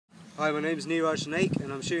Hi, my name is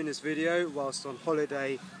and I'm shooting this video whilst on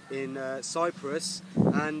holiday in Cyprus.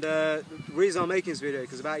 And the reason I'm making this video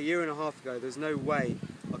because about a year and a half ago there's no way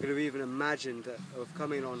I could have even imagined of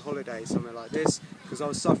coming on holiday somewhere like this, because I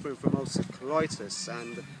was suffering from ulcerative colitis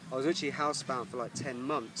and I was actually housebound for like 10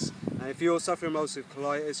 months. And if you're suffering from ulcerative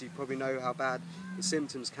colitis, you probably know how bad the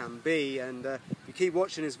symptoms can be. And if you keep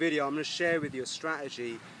watching this video, I'm going to share with you a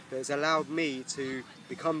strategy that has allowed me to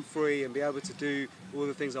become free and be able to do all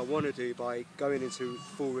the things I want to do by going into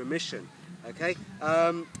full remission. Okay.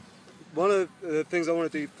 One of the things I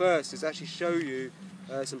want to do first is actually show you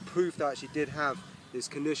some proof that I actually did have this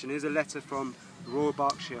condition. Here's a letter from Royal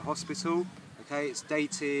Berkshire Hospital. Okay, it's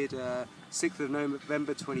dated 6th of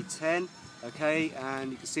November 2010. Okay,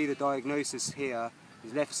 and you can see the diagnosis here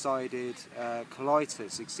is left-sided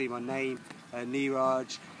colitis. You can see my name,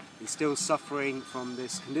 Niraj. He's still suffering from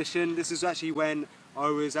this condition. This is actually when I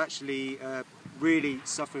was actually really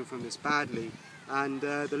suffering from this badly. And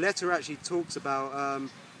the letter actually talks about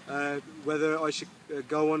whether I should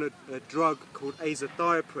go on a drug called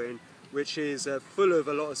azathioprine, which is full of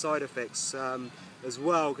a lot of side effects as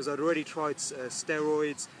well, because I'd already tried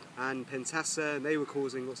steroids and pentasa, and they were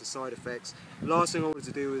causing lots of side effects. The last thing I wanted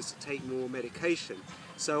to do was to take more medication.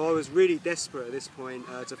 So I was really desperate at this point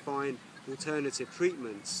to find alternative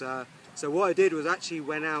treatments. So what I did was actually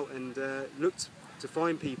went out and looked to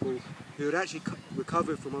find people who had actually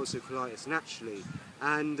recovered from ulcerative colitis naturally.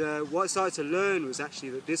 And what I started to learn was actually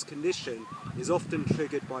that this condition is often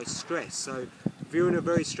triggered by stress. So if you're in a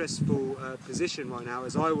very stressful position right now,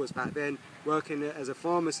 as I was back then, working as a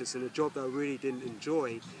pharmacist in a job that I really didn't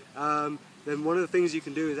enjoy, then one of the things you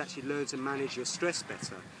can do is actually learn to manage your stress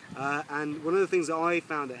better. And one of the things that I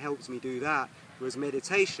found that helped me do that was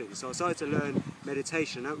meditation. So I started to learn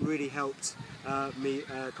meditation. That really helped me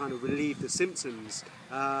kind of relieve the symptoms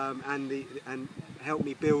and help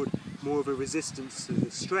me build more of a resistance to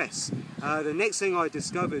the stress. The next thing I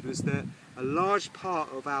discovered was that a large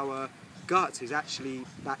part of our gut is actually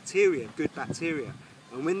bacteria, good bacteria.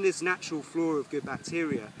 And when this natural flora of good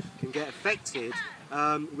bacteria can get affected,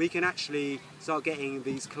 we can actually start getting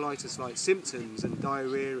these colitis-like symptoms and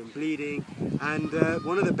diarrhea and bleeding. And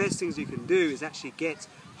one of the best things you can do is actually get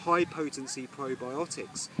high-potency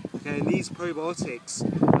probiotics. Okay, and these probiotics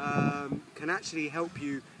can actually help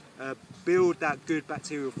you build that good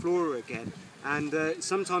bacterial flora again. And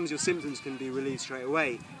sometimes your symptoms can be relieved straight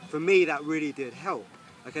away. For me, that really did help.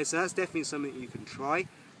 Okay, so that's definitely something you can try.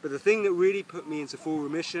 But the thing that really put me into full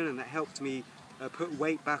remission and that helped me put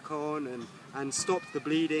weight back on and stop the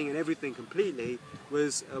bleeding and everything completely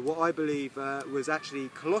was what I believe was actually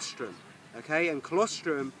colostrum. Okay, and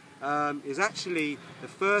colostrum is actually the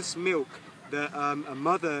first milk that a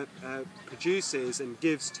mother produces and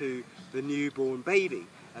gives to the newborn baby.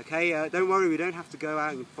 Okay, don't worry, we don't have to go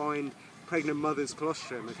out and find pregnant mother's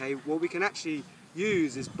colostrum. Okay, what we can actually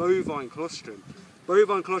use is bovine colostrum.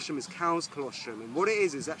 Bovine colostrum is cow's colostrum, and what it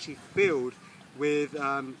is actually filled with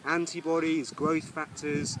antibodies, growth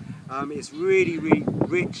factors. It's really, really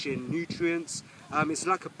rich in nutrients. It's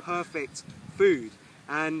like a perfect food.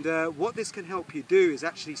 And what this can help you do is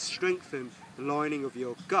actually strengthen the lining of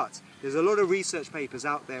your gut. There's a lot of research papers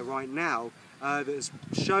out there right now that has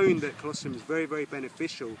shown that colostrum is very, very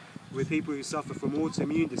beneficial with people who suffer from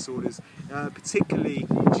autoimmune disorders, particularly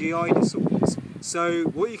GI disorders. So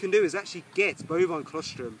what you can do is actually get bovine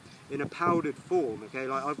colostrum in a powdered form. Okay,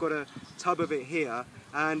 like I've got a tub of it here,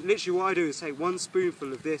 and literally what I do is take 1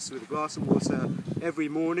 spoonful of this with a glass of water every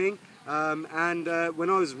morning. When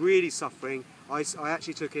I was really suffering, I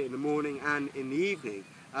actually took it in the morning and in the evening.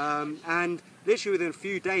 And literally within a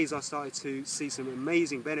few days I started to see some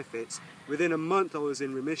amazing benefits. Within a month I was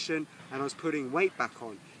in remission and I was putting weight back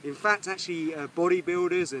on. In fact, actually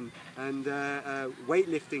bodybuilders and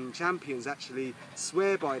weightlifting champions actually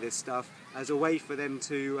swear by this stuff as a way for them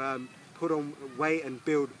to put on weight and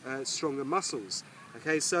build stronger muscles.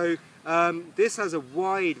 Okay, so this has a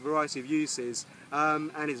wide variety of uses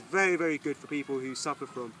and it's very, very good for people who suffer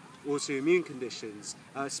from autoimmune conditions,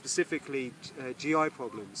 specifically GI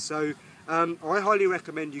problems. So I highly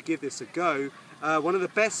recommend you give this a go. One of the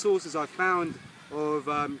best sources I found of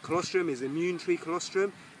colostrum is Immune Tree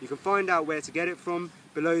Colostrum. You can find out where to get it from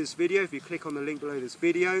below this video if you click on the link below this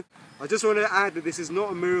video. I just want to add that this is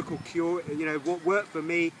not a miracle cure. You know, what worked for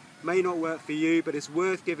me may not work for you, but it's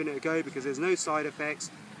worth giving it a go because there's no side effects.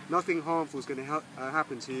 Nothing harmful is going to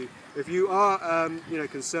happen to you. If you are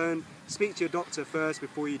concerned, speak to your doctor first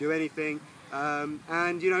before you do anything, and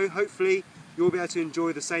hopefully you'll be able to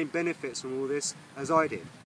enjoy the same benefits from all this as I did.